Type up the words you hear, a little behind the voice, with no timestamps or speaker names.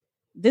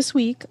This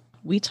week,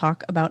 we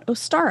talk about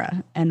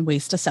Ostara and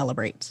ways to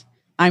celebrate.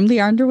 I'm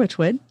Leandra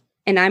Witchwood.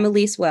 And I'm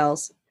Elise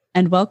Wells.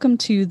 And welcome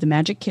to the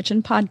Magic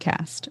Kitchen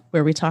podcast,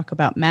 where we talk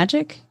about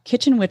magic,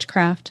 kitchen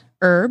witchcraft,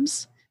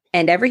 herbs,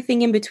 and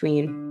everything in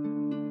between.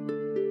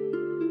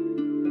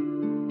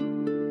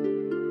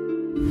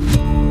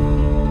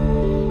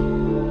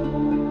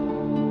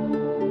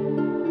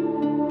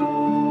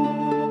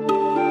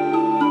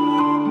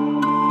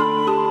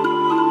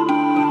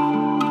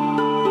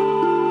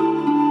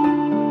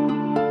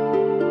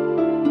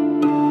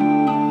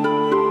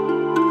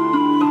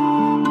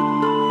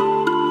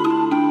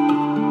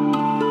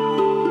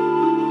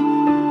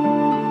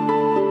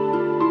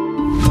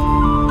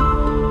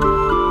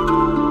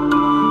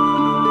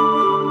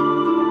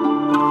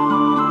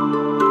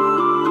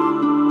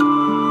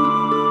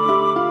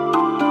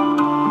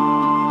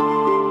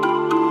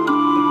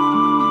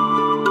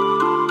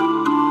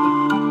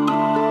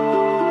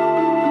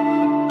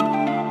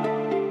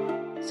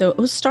 So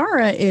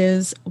Ostara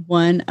is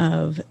one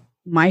of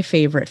my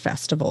favorite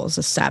festivals,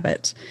 a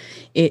Sabbath.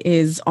 It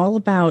is all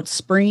about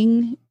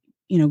spring,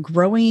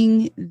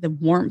 growing the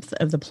warmth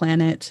of the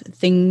planet,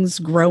 things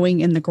growing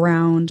in the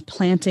ground,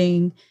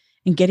 planting,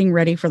 and getting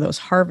ready for those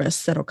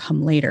harvests that'll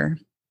come later.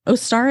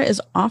 Ostara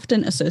is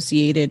often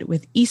associated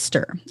with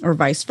Easter or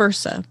vice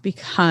versa,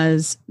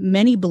 because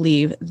many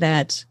believe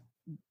that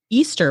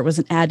Easter was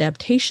an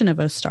adaptation of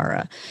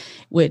Ostara,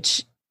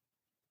 which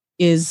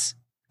is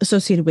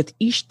associated with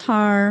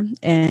Ishtar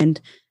and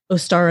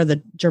Ostara,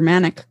 the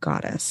Germanic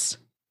goddess.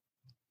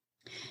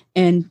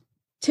 And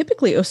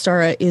typically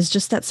Ostara is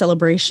just that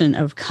celebration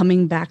of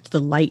coming back to the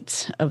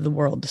light of the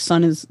world.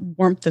 The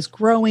warmth is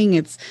growing,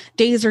 its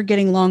days are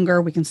getting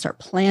longer, we can start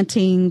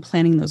planting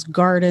those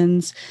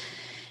gardens.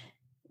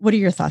 What are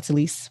your thoughts,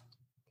 Elise?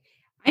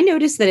 I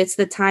noticed that it's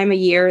the time of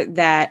year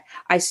that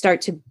I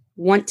start to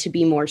want to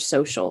be more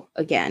social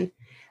again.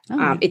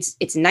 Oh.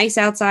 It's nice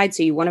outside,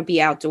 so you want to be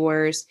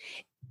outdoors.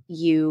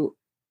 You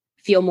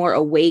feel more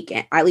awake.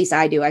 At least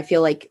I do. I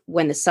feel like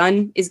when the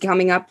sun is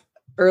coming up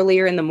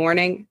earlier in the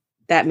morning,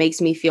 that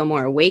makes me feel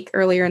more awake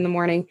earlier in the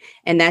morning.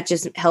 And that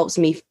just helps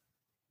me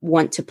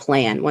want to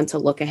plan, want to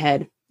look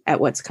ahead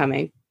at what's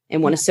coming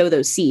and want to sow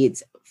those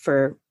seeds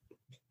for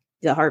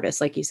the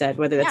harvest, like you said,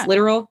 whether that's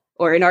literal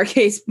or in our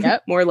case,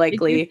 more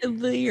likely. Or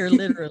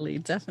literally,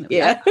 definitely.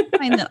 Yeah. I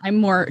find that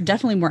I'm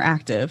definitely more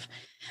active.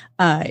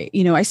 I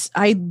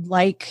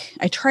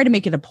try to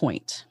make it a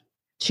point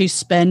to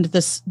spend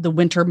the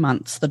winter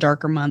months, the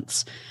darker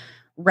months,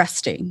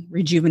 resting,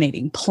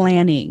 rejuvenating,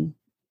 planning,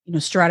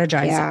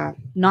 strategizing,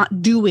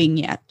 not doing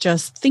yet,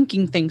 just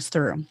thinking things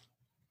through.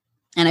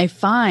 And I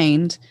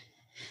find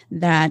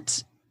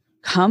that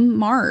come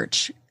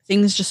March,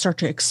 things just start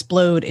to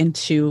explode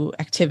into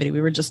activity. We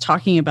were just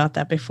talking about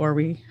that before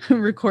we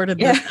recorded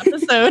this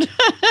episode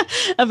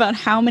about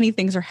how many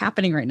things are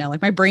happening right now.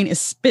 Like my brain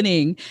is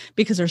spinning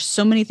because there's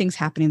so many things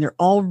happening. They're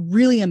all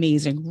really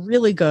amazing,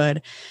 really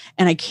good.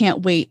 And I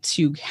can't wait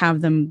to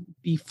have them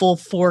be full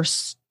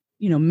force,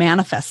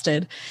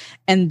 manifested.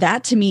 And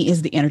that to me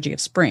is the energy of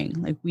spring.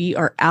 Like we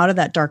are out of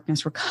that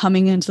darkness. We're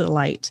coming into the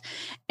light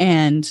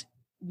and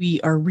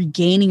we are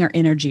regaining our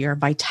energy, our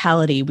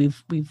vitality.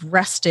 We've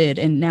rested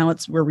and now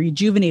we're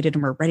rejuvenated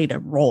and we're ready to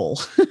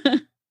roll.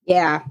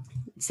 Yeah.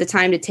 It's the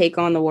time to take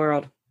on the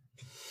world.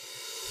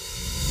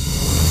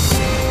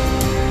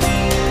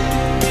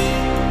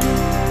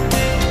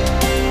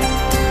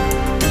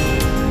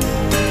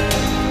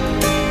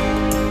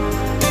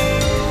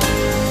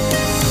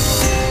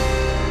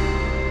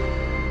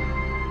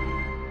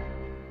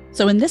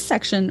 So in this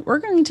section, we're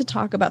going to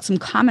talk about some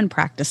common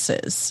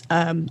practices.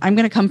 I'm going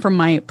to come from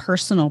my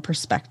personal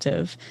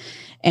perspective.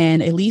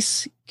 And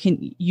Elise,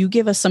 can you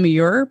give us some of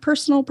your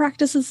personal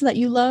practices that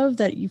you love,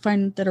 that you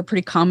find that are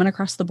pretty common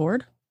across the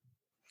board?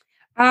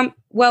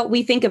 Well,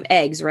 we think of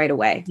eggs right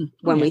away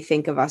when we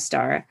think of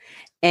Ostara.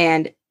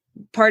 And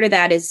part of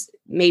that is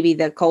maybe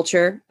the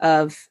culture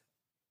of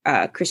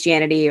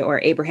Christianity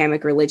or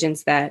Abrahamic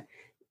religions that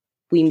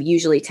we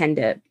usually tend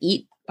to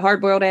eat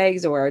hard-boiled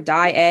eggs or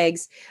dye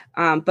eggs.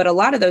 But a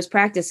lot of those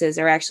practices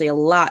are actually a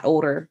lot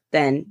older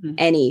than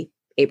any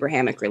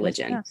Abrahamic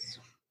religion. Yes.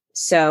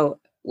 So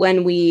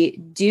when we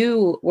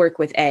do work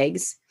with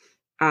eggs,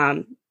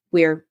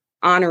 we're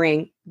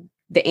honoring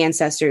the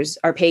ancestors,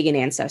 our pagan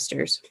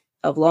ancestors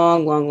of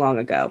long, long, long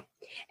ago.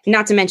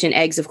 Not to mention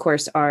eggs, of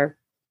course, are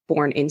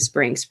born in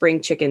spring. Spring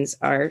chickens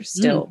are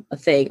still a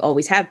thing,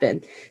 always have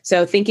been.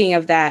 So thinking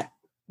of that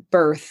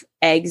birth,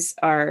 eggs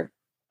are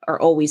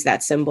always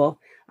that symbol.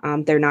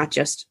 They're not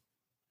just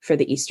for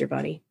the Easter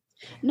Bunny.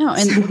 No,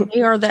 and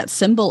they are that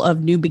symbol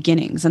of new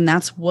beginnings. And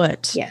that's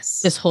what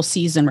this whole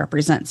season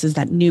represents, is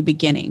that new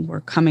beginning.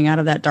 We're coming out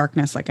of that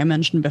darkness, like I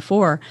mentioned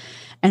before,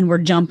 and we're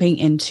jumping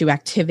into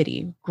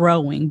activity,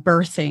 growing,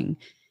 birthing,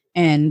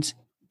 and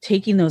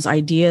taking those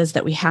ideas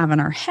that we have in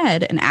our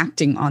head and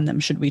acting on them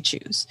should we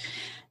choose.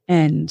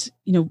 And,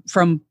 you know,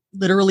 from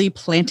literally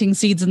planting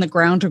seeds in the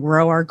ground to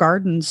grow our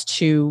gardens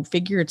to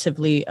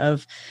figuratively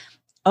of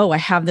oh, I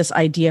have this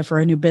idea for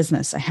a new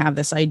business. I have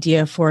this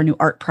idea for a new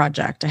art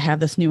project. I have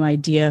this new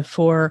idea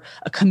for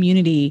a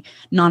community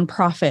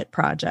nonprofit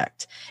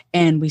project.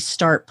 And we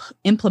start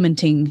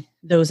implementing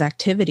those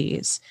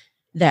activities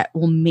that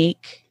will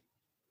make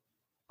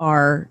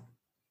our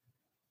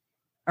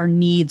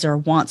needs, our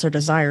wants, our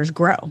desires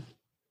grow.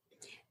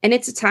 And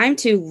it's a time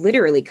to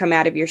literally come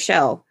out of your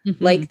shell,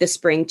 like the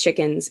spring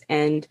chickens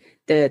and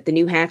the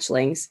new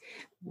hatchlings.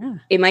 Yeah.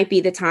 It might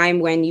be the time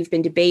when you've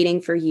been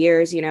debating for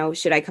years, you know,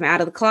 should I come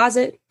out of the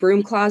closet,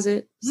 broom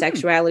closet,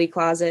 sexuality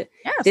closet?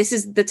 Yes. This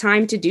is the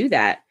time to do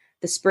that.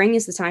 The spring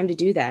is the time to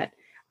do that.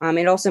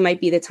 It also might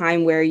be the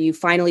time where you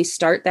finally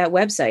start that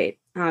website.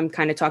 I'm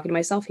kind of talking to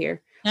myself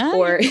here.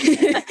 Or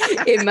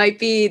it might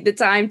be the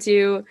time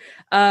to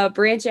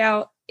branch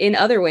out in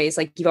other ways.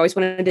 Like you've always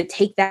wanted to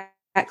take that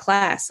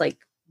class, like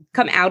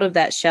come out of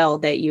that shell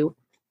that you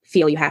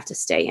feel you have to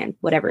stay in,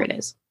 whatever it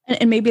is.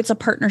 And maybe it's a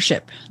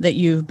partnership that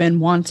you've been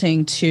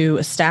wanting to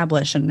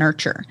establish and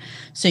nurture.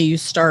 So you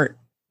start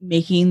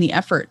making the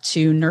effort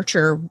to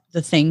nurture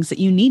the things that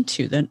you need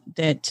to,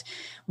 that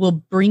will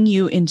bring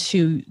you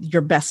into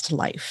your best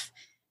life.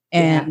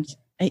 And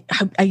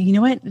I, you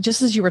know what,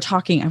 just as you were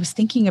talking, I was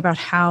thinking about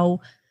how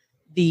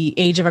the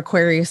age of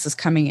Aquarius is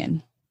coming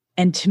in.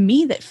 And to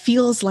me, that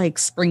feels like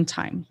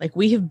springtime. Like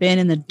we have been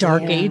in the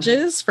dark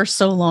ages for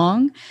so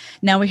long.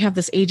 Now we have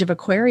this age of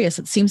Aquarius.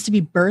 It seems to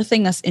be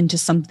birthing us into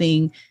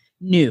something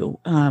new.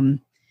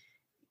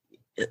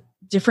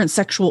 Different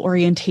sexual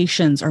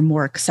orientations are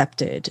more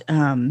accepted.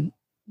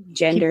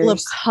 Genders. People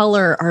of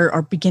color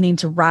are beginning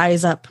to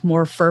rise up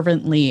more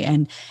fervently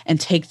and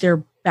take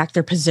back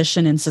their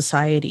position in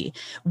society.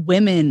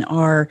 Women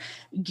are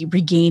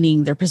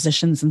regaining their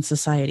positions in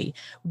society.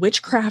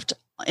 Witchcraft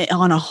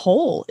on a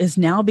whole is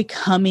now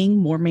becoming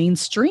more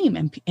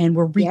mainstream, and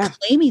we're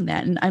reclaiming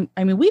that. And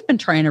I mean, we've been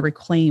trying to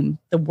reclaim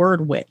the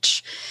word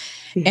witch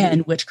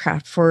and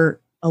witchcraft for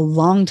a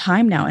long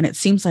time now. And it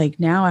seems like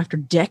now, after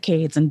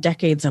decades and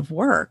decades of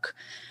work,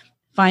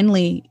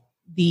 finally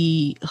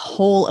the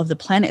whole of the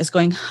planet is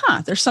going,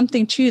 there's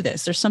something to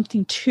this. There's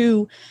something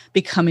to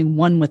becoming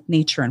one with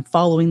nature and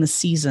following the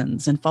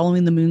seasons and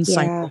following the moon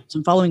cycles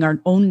and following our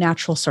own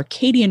natural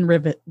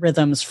circadian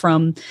rhythms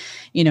from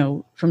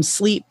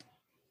sleep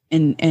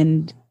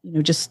and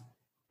just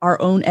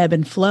our own ebb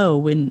and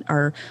flow in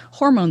our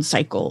hormone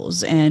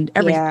cycles and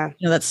everything.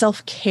 That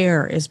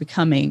self-care is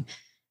becoming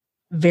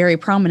very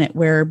prominent,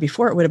 where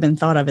before it would have been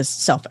thought of as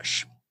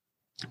selfish,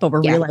 but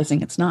we're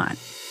realizing it's not.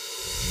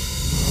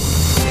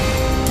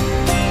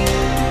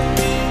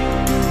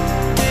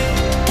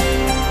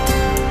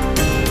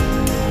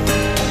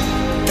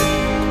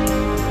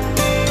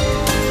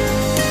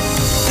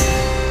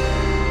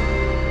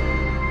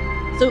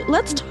 So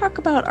let's talk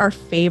about our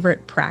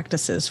favorite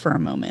practices for a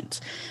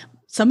moment.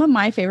 Some of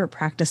my favorite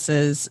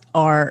practices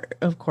are,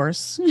 of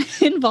course,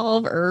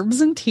 involve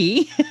herbs and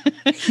tea.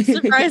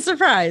 Surprise,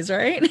 surprise,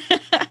 right?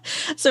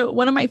 So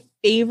one of my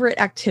favorite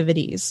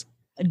activities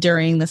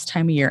during this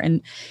time of year,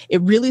 and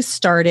it really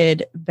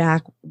started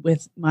back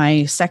with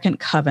my second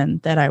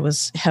coven that I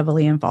was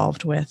heavily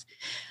involved with,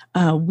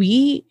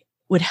 we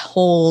would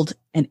hold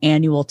an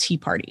annual tea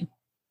party.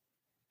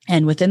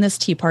 And within this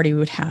tea party, we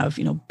would have,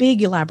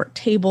 big elaborate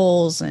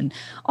tables and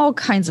all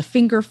kinds of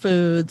finger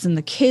foods, and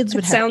the kids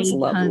would have. Sounds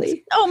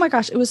lovely. Oh my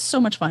gosh, it was so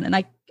much fun. And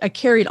I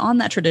carried on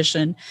that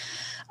tradition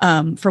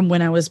from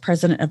when I was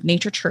president of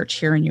Nature Church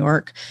here in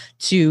York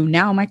to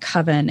now my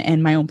coven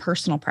and my own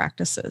personal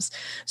practices.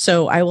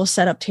 So I will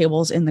set up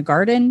tables in the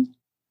garden,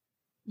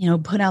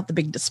 put out the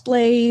big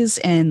displays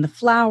and the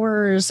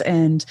flowers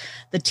and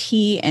the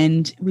tea,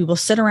 and we will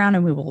sit around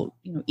and we will,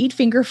 eat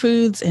finger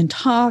foods and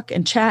talk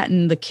and chat,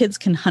 and the kids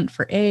can hunt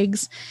for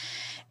eggs.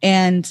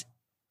 And,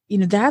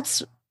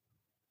 that's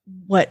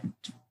what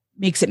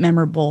makes it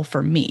memorable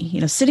for me,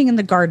 sitting in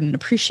the garden,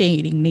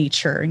 appreciating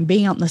nature and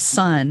being out in the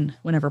sun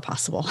whenever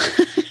possible.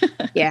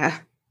 Yeah.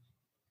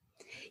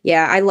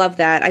 Yeah. I love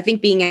that. I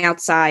think being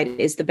outside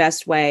is the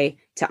best way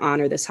to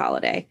honor this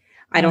holiday.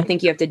 I don't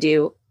think you have to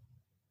do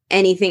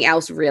anything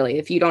else, really.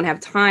 If you don't have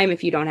time,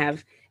 if you don't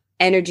have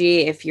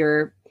energy, if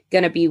you're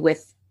going to be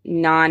with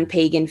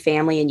non-pagan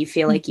family and you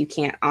feel like you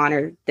can't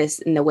honor this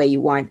in the way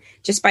you want,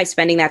 just by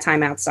spending that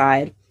time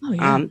outside,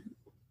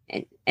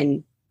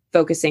 and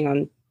focusing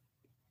on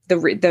the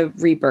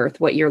rebirth,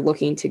 what you're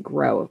looking to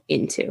grow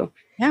into.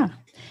 Yeah.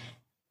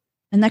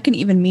 And that can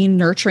even mean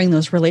nurturing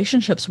those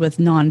relationships with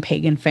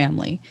non-pagan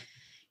family,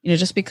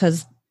 just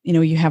because,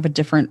 you have a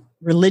different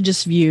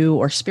religious view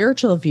or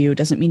spiritual view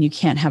doesn't mean you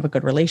can't have a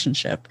good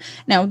relationship.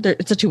 Now,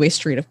 it's a two-way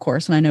street, of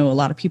course. And I know a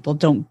lot of people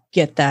don't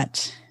get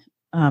that,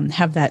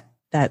 have that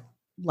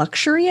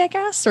luxury, I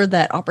guess, or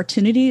that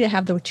opportunity to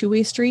have the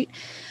two-way street.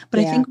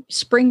 But I think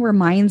spring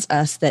reminds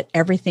us that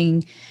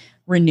everything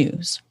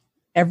renews.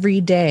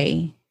 Every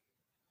day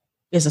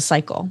is a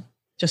cycle,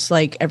 just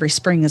like every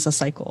spring is a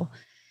cycle.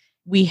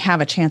 We have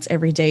a chance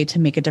every day to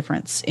make a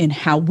difference in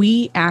how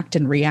we act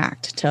and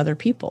react to other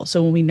people.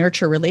 So when we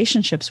nurture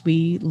relationships,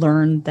 we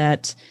learn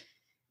that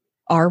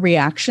our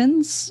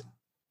reactions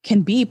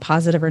can be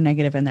positive or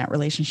negative in that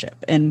relationship.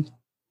 And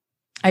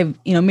I've,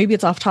 maybe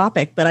it's off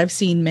topic, but I've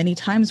seen many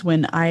times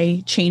when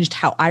I changed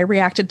how I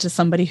reacted to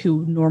somebody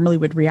who normally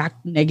would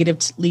react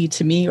negatively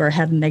to me or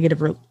had a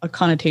negative a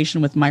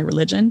connotation with my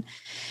religion.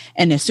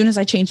 And as soon as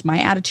I changed my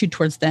attitude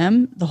towards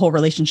them, the whole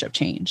relationship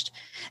changed.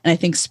 And I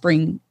think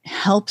spring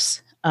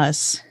helps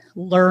us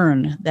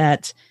learn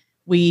that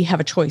we have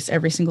a choice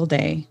every single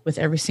day with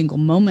every single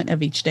moment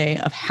of each day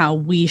of how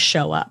we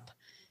show up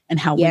and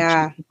how we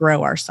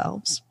grow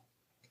ourselves.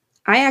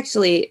 I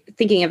actually,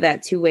 thinking of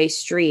that two-way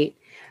street,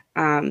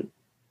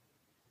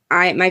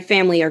 my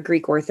family are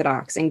Greek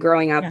Orthodox, and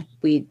growing up,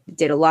 we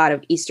did a lot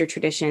of Easter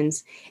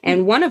traditions.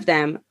 And one of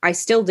them I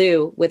still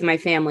do with my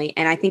family,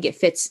 and I think it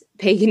fits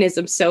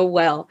paganism so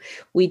well.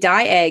 We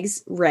dye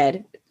eggs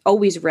red,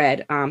 always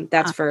red.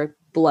 That's for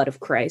blood of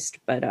Christ.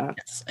 But,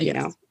 you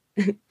know,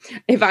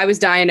 if I was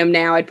dyeing them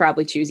now, I'd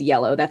probably choose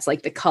yellow. That's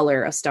like the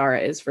color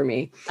Ostara is for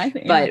me. I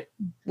think, but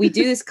we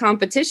do this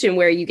competition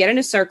where you get in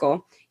a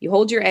circle, you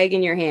hold your egg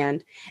in your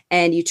hand,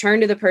 and you turn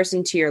to the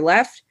person to your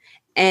left,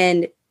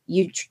 and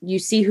you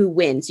see who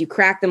wins. You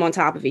crack them on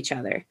top of each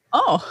other.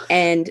 Oh.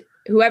 And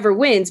whoever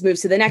wins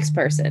moves to the next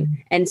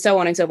person, and so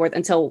on and so forth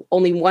until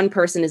only one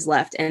person is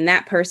left. And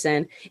that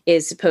person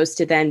is supposed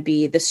to then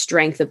be the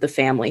strength of the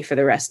family for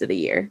the rest of the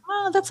year.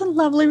 Oh, that's a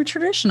lovely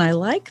tradition. I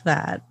like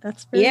that.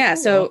 That's very cool.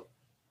 So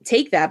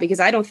take that, because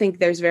I don't think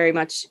there's very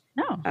much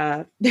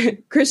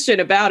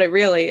Christian about it,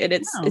 really. And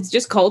it's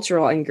just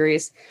cultural in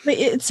Greece. But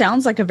it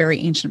sounds like a very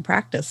ancient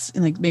practice.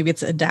 Like maybe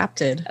it's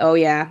adapted. Oh,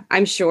 yeah.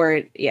 I'm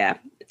sure. Yeah.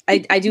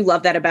 I do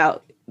love that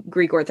about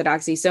Greek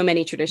Orthodoxy. So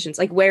many traditions,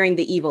 like wearing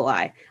the evil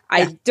eye.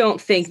 I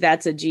don't think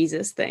that's a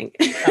Jesus thing.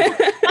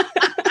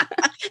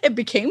 It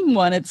became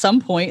one at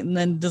some point and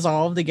then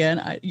dissolved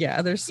again.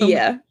 There's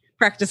some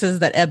practices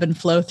that ebb and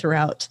flow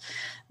throughout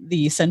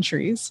the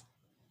centuries.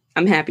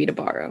 I'm happy to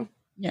borrow.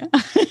 Yeah.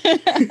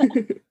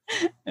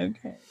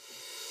 Okay.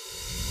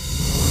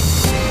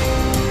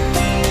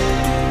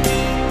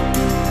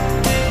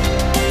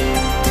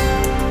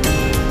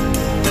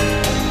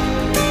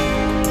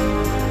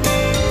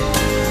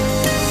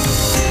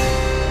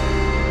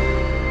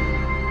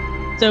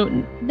 So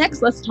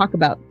next, let's talk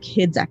about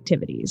kids'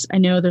 activities. I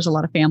know there's a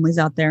lot of families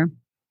out there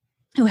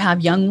who have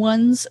young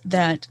ones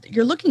that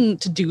you're looking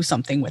to do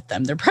something with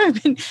them.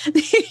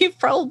 You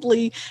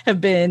probably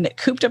have been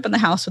cooped up in the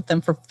house with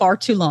them for far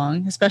too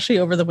long, especially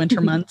over the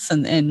winter months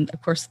and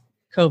of course,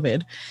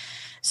 COVID.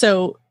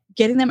 So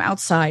getting them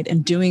outside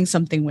and doing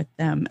something with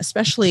them,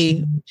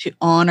 especially to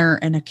honor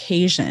an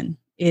occasion,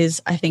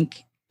 is, I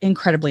think,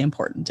 incredibly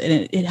important.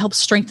 And it helps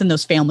strengthen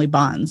those family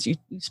bonds. You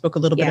spoke a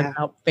little bit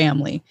about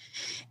family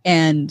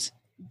and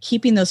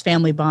keeping those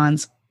family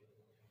bonds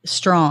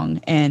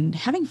strong and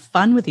having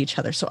fun with each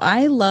other. So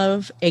I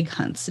love egg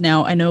hunts.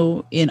 Now, I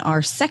know in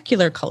our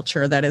secular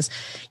culture that is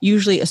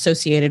usually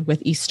associated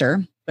with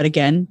Easter, but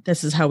again,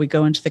 this is how we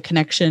go into the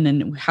connection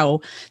and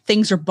how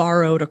things are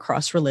borrowed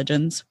across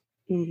religions.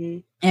 Mm-hmm.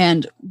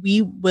 And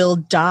we will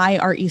dye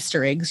our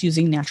Easter eggs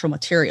using natural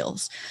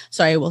materials.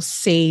 So I will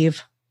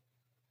save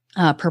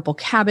purple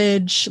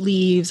cabbage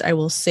leaves. I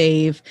will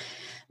save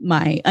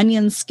my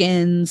onion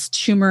skins,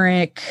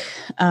 turmeric,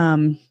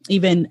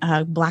 even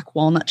black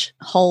walnut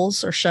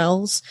hulls or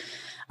shells.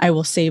 I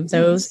will save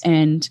those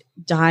and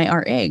dye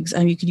our eggs.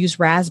 You could use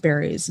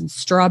raspberries and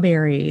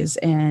strawberries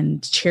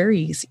and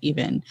cherries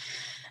even.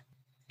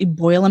 You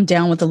boil them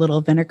down with a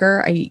little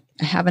vinegar. I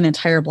have an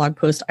entire blog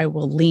post I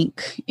will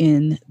link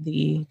in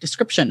the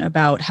description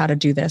about how to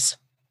do this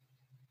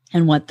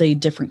and what the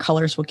different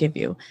colors will give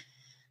you.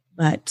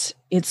 But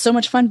it's so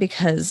much fun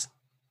because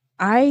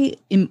I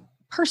am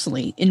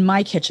personally in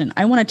my kitchen.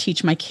 I want to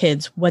teach my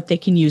kids what they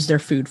can use their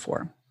food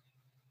for,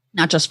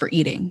 not just for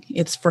eating.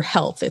 It's for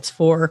health. It's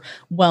for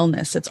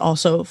wellness. It's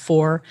also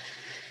for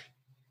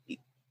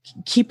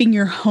keeping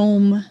your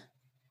home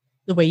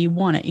the way you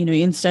want it.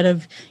 Instead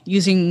of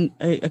using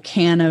a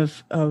can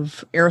of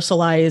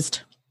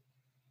aerosolized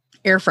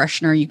air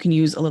freshener, you can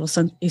use a little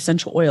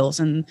essential oils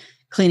and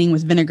cleaning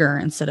with vinegar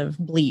instead of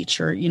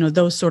bleach or,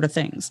 those sort of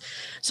things.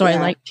 So I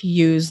like to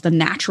use the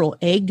natural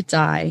egg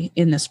dye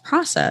in this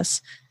process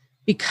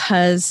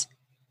because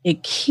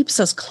it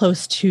keeps us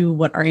close to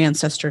what our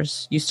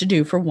ancestors used to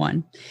do, for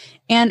one.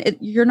 And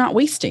you're not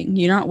wasting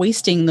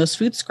those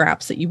food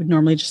scraps that you would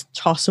normally just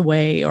toss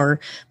away or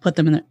put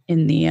them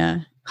in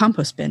the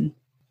compost bin.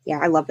 Yeah,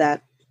 I love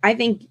that. I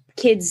think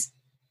kids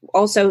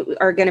also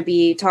are going to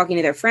be talking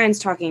to their friends,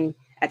 talking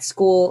at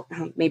school,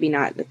 maybe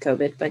not with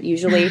COVID, but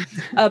usually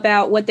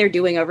about what they're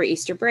doing over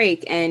Easter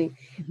break. And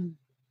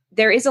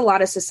there is a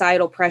lot of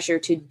societal pressure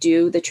to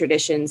do the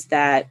traditions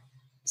that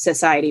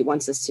society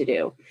wants us to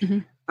do.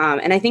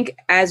 And I think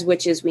as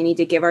witches, we need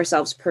to give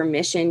ourselves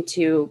permission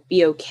to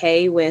be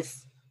okay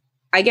with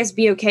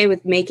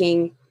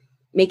making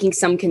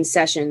some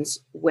concessions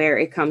where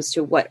it comes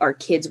to what our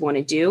kids want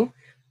to do,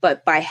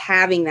 but by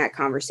having that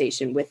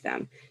conversation with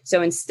them.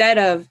 So instead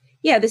of,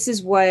 this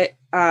is what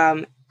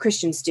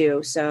Christians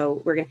do,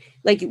 so we're gonna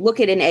look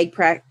at an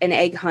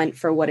egg hunt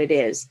for what it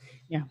is,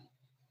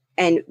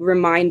 and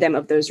remind them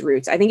of those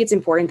roots. I think it's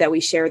important that we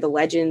share the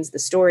legends, the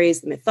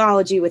stories, the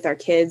mythology with our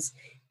kids,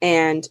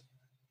 and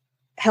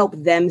help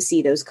them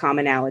see those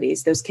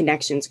commonalities, those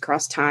connections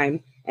across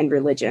time and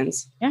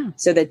religions. Yeah.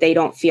 So that they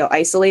don't feel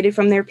isolated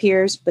from their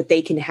peers, but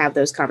they can have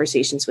those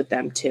conversations with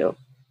them too.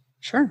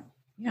 Sure.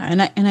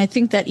 Yeah. And I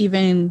think that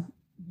even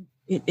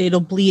it'll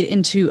bleed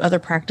into other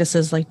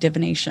practices like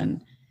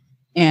divination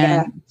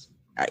and,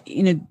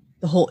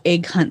 the whole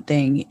egg hunt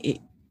thing.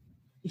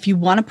 If you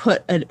want to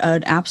put an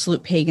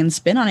absolute pagan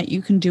spin on it,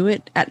 you can do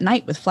it at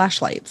night with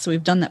flashlights. So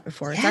we've done that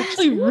before. It's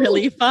actually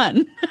really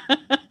fun.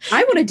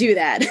 I want to do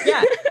that.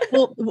 Yeah.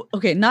 Well,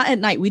 okay. Not at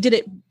night. We did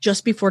it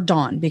just before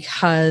dawn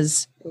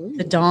because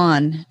the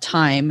dawn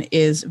time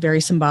is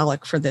very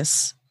symbolic for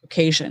this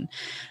occasion.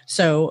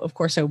 So of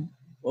course I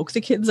woke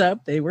the kids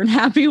up. They weren't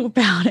happy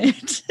about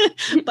it,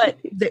 but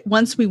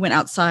once we went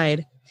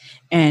outside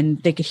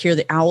and they could hear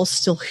the owls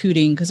still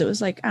hooting, because it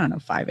was like, I don't know,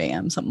 5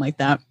 a.m., something like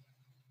that.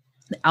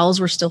 The owls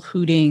were still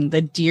hooting.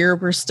 The deer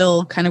were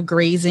still kind of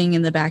grazing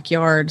in the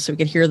backyard. So we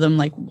could hear them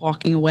like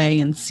walking away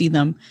and see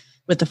them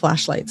with the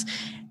flashlights.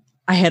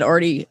 I had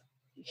already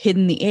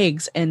hidden the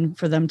eggs, and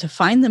for them to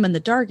find them in the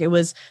dark, it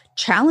was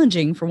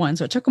challenging for one.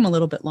 So it took them a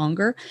little bit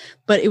longer,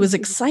 but it was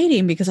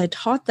exciting because I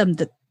taught them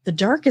that the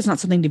dark is not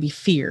something to be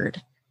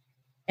feared.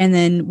 And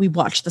then we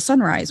watched the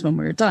sunrise when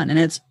we were done. And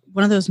it's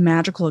one of those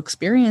magical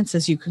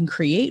experiences you can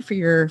create for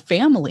your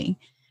family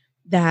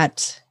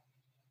that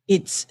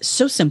it's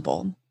so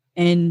simple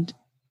and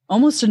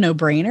almost a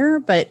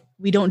no-brainer, but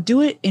we don't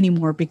do it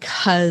anymore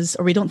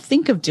or we don't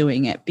think of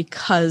doing it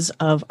because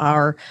of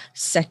our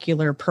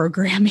secular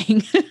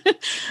programming.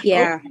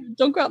 Yeah. Oh,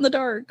 don't go out in the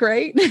dark,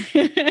 right?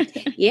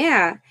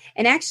 Yeah.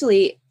 And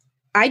actually,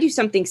 I do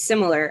something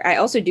similar. I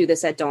also do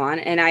this at dawn,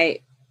 and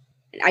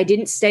I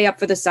didn't stay up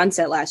for the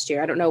sunset last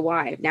year. I don't know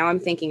why. Now I'm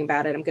thinking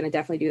about it. I'm going to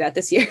definitely do that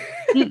this year.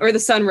 Or the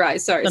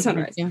sunrise. Sorry,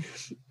 sunrise. Yeah.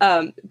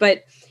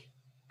 But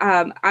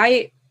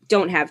I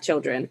don't have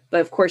children,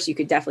 but of course you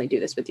could definitely do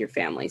this with your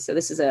family. So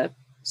this is a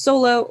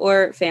solo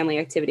or family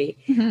activity.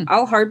 Mm-hmm.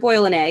 I'll hard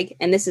boil an egg,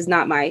 and this is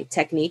not my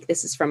technique.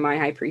 This is from my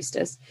high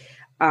priestess.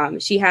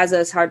 She has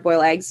us hard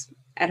boil eggs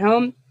at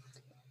home,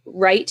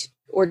 write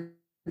or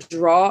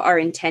draw our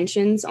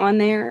intentions on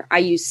there. I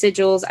use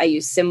sigils. I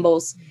use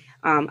symbols.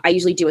 I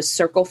usually do a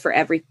circle for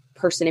every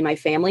person in my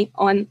family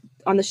on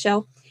the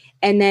shell.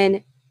 And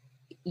then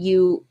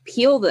you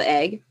peel the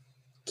egg,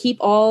 keep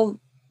all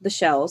the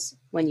shells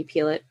when you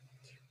peel it,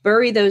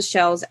 bury those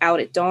shells out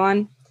at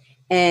dawn,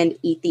 and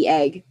eat the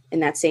egg in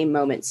that same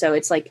moment. So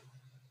it's like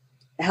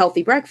a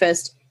healthy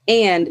breakfast,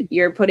 and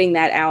you're putting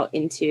that out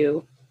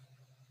into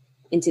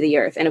the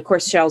earth. And of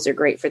course, shells are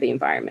great for the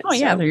environment. Oh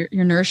yeah.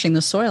 You're nourishing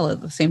the soil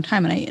at the same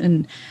time.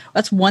 And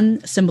that's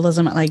one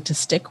symbolism I like to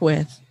stick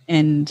with,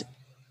 and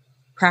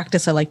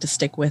practice I like to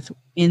stick with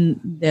in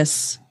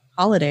this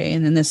holiday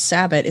and in this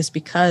Sabbath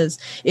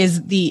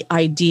is the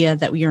idea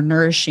that we are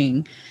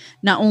nourishing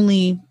not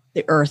only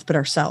the earth, but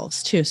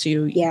ourselves too.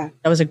 So that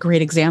was a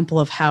great example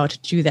of how to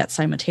do that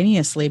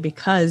simultaneously,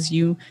 because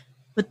you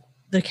put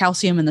the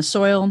calcium in the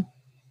soil,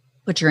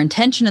 put your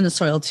intention in the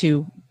soil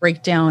to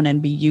break down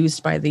and be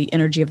used by the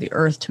energy of the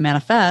earth to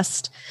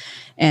manifest,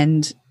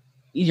 and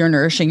you're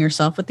nourishing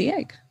yourself with the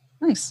egg.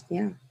 Nice.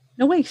 Yeah.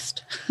 No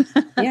waste.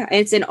 Yeah.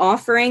 It's an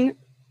offering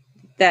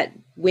that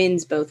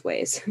wins both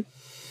ways.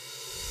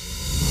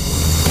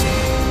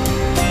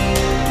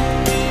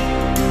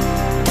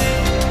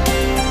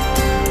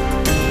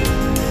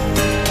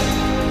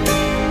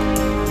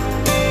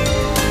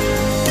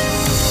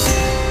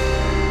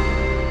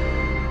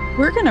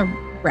 We're going to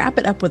wrap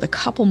it up with a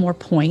couple more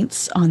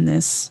points on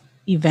this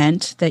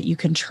event that you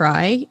can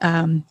try.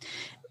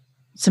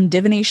 Some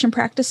divination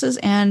practices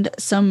and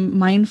some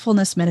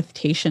mindfulness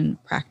meditation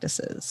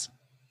practices.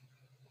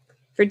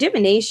 For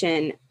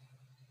divination,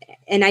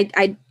 and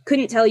I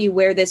couldn't tell you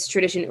where this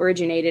tradition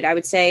originated. I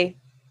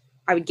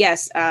would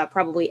guess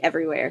probably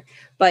everywhere.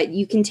 But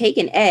you can take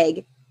an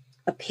egg,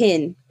 a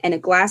pin, and a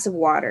glass of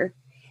water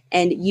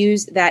and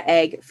use that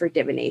egg for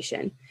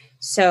divination.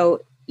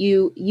 So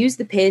you use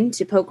the pin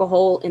to poke a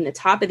hole in the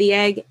top of the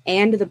egg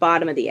and the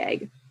bottom of the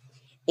egg.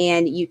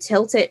 And you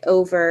tilt it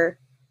over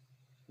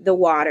the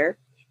water,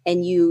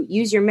 and you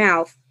use your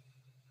mouth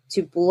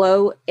to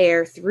blow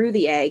air through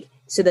the egg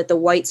so that the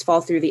whites fall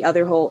through the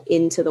other hole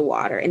into the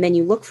water. And then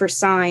you look for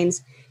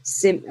signs,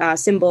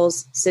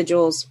 symbols,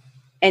 sigils,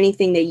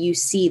 anything that you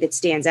see that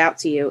stands out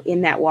to you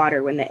in that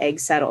water when the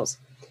egg settles.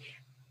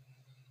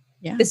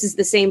 Yeah. This is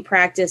the same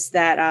practice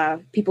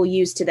that people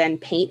use to then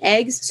paint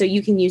eggs. So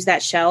you can use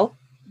that shell,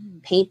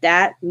 paint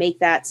that, make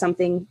that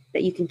something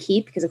that you can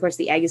keep, because of course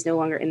the egg is no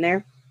longer in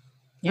there.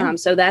 Yeah.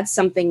 So that's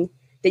something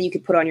that you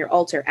could put on your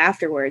altar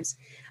afterwards.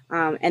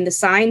 And the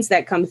signs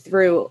that come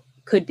through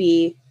could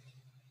be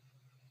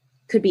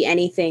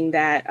anything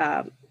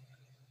that,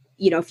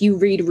 if you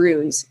read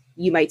runes,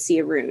 you might see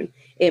a rune.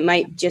 It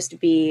might just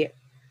be,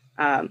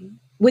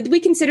 would we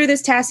consider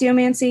this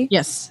tasseomancy?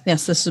 Yes.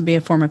 This would be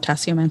a form of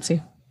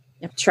tasseomancy.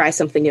 Yep. Try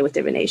something new with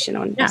divination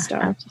on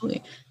Ostara.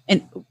 Absolutely.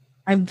 And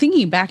I'm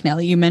thinking back now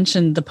that you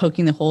mentioned the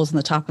poking the holes in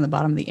the top and the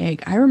bottom of the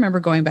egg. I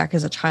remember going back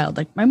as a child,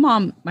 like my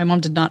mom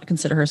did not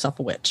consider herself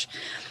a witch.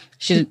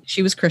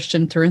 She was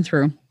Christian through and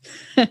through.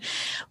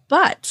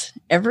 But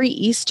every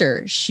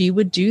Easter, she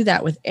would do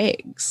that with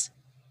eggs.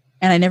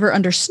 And I never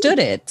understood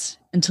it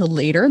until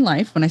later in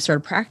life when I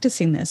started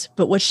practicing this.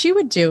 But what she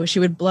would do, she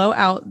would blow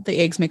out the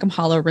eggs, make them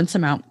hollow, rinse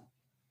them out.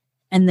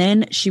 And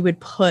then she would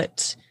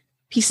put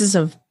pieces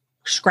of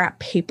scrap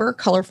paper,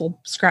 colorful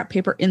scrap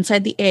paper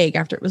inside the egg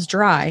after it was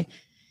dry,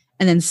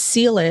 and then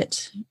seal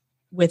it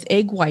with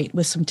egg white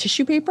with some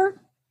tissue paper.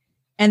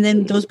 And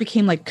then those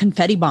became like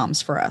confetti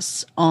bombs for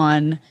us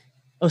on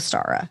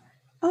Ostara.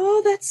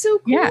 Oh, that's so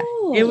cool. Yeah,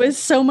 it was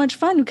so much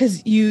fun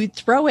because you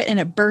throw it and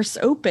it bursts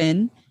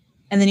open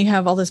and then you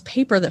have all this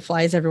paper that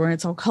flies everywhere. And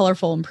it's all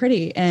colorful and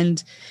pretty.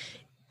 And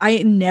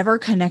I never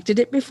connected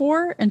it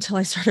before until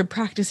I started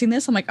practicing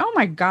this. I'm like, oh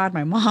my God,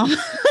 my mom.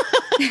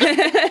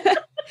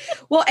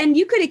 Well, and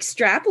you could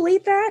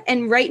extrapolate that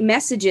and write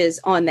messages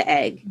on the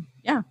egg.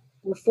 Yeah.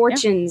 Or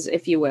fortunes,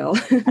 if you will.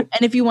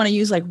 And if you want to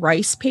use like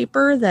rice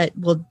paper that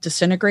will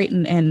disintegrate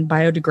and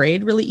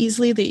biodegrade really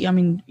easily,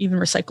 even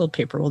recycled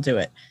paper will do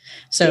it.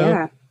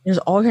 So there's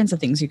all kinds of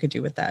things you could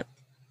do with that.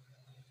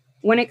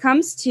 When it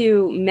comes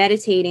to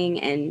meditating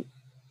and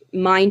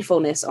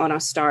mindfulness on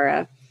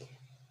Ostara,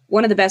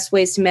 one of the best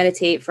ways to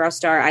meditate for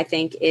Ostara, I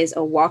think, is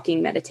a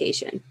walking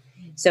meditation.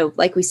 So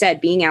like we said,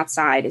 being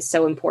outside is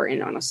so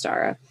important on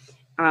Ostara.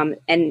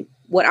 And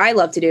what I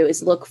love to do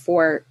is look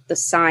for the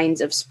signs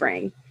of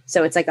spring.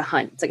 So it's like a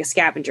hunt. It's like a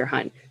scavenger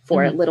hunt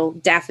for little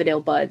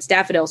daffodil buds.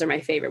 Daffodils are my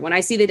favorite. When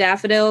I see the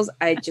daffodils,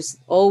 I just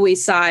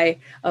always sigh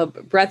a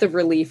breath of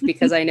relief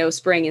because I know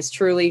spring is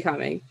truly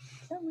coming.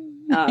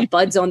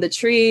 Buds on the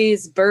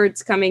trees,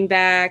 birds coming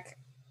back,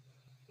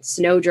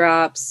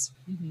 snowdrops.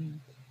 Mm-hmm.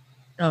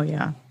 Oh,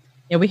 yeah.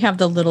 Yeah, we have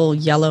the little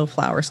yellow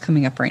flowers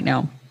coming up right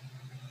now.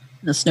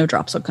 The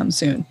snowdrops will come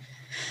soon.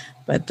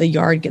 But the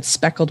yard gets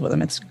speckled with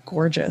them. It's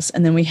gorgeous.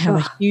 And then we have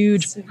a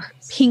huge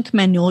pink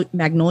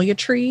magnolia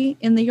tree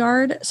in the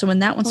yard. So when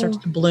that one starts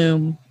to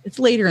bloom, it's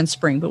later in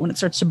spring, but when it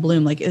starts to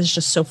bloom, like it's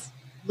just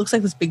looks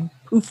like this big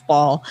poof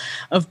ball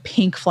of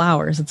pink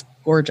flowers. It's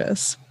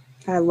gorgeous.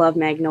 I love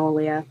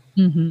magnolia.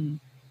 Mm-hmm.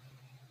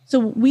 So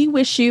we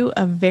wish you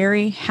a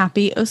very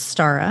happy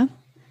Ostara.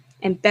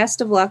 And best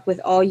of luck with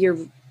all your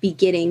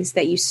beginnings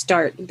that you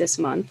start this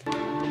month.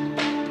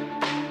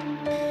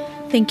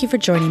 Thank you for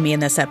joining me in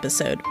this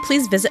episode.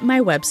 Please visit my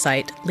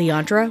website,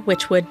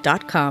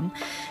 leandrawitchwood.com,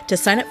 to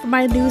sign up for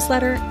my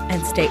newsletter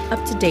and stay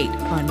up to date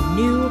on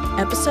new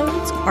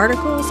episodes,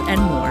 articles,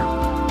 and more.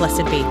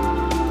 Blessed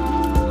be.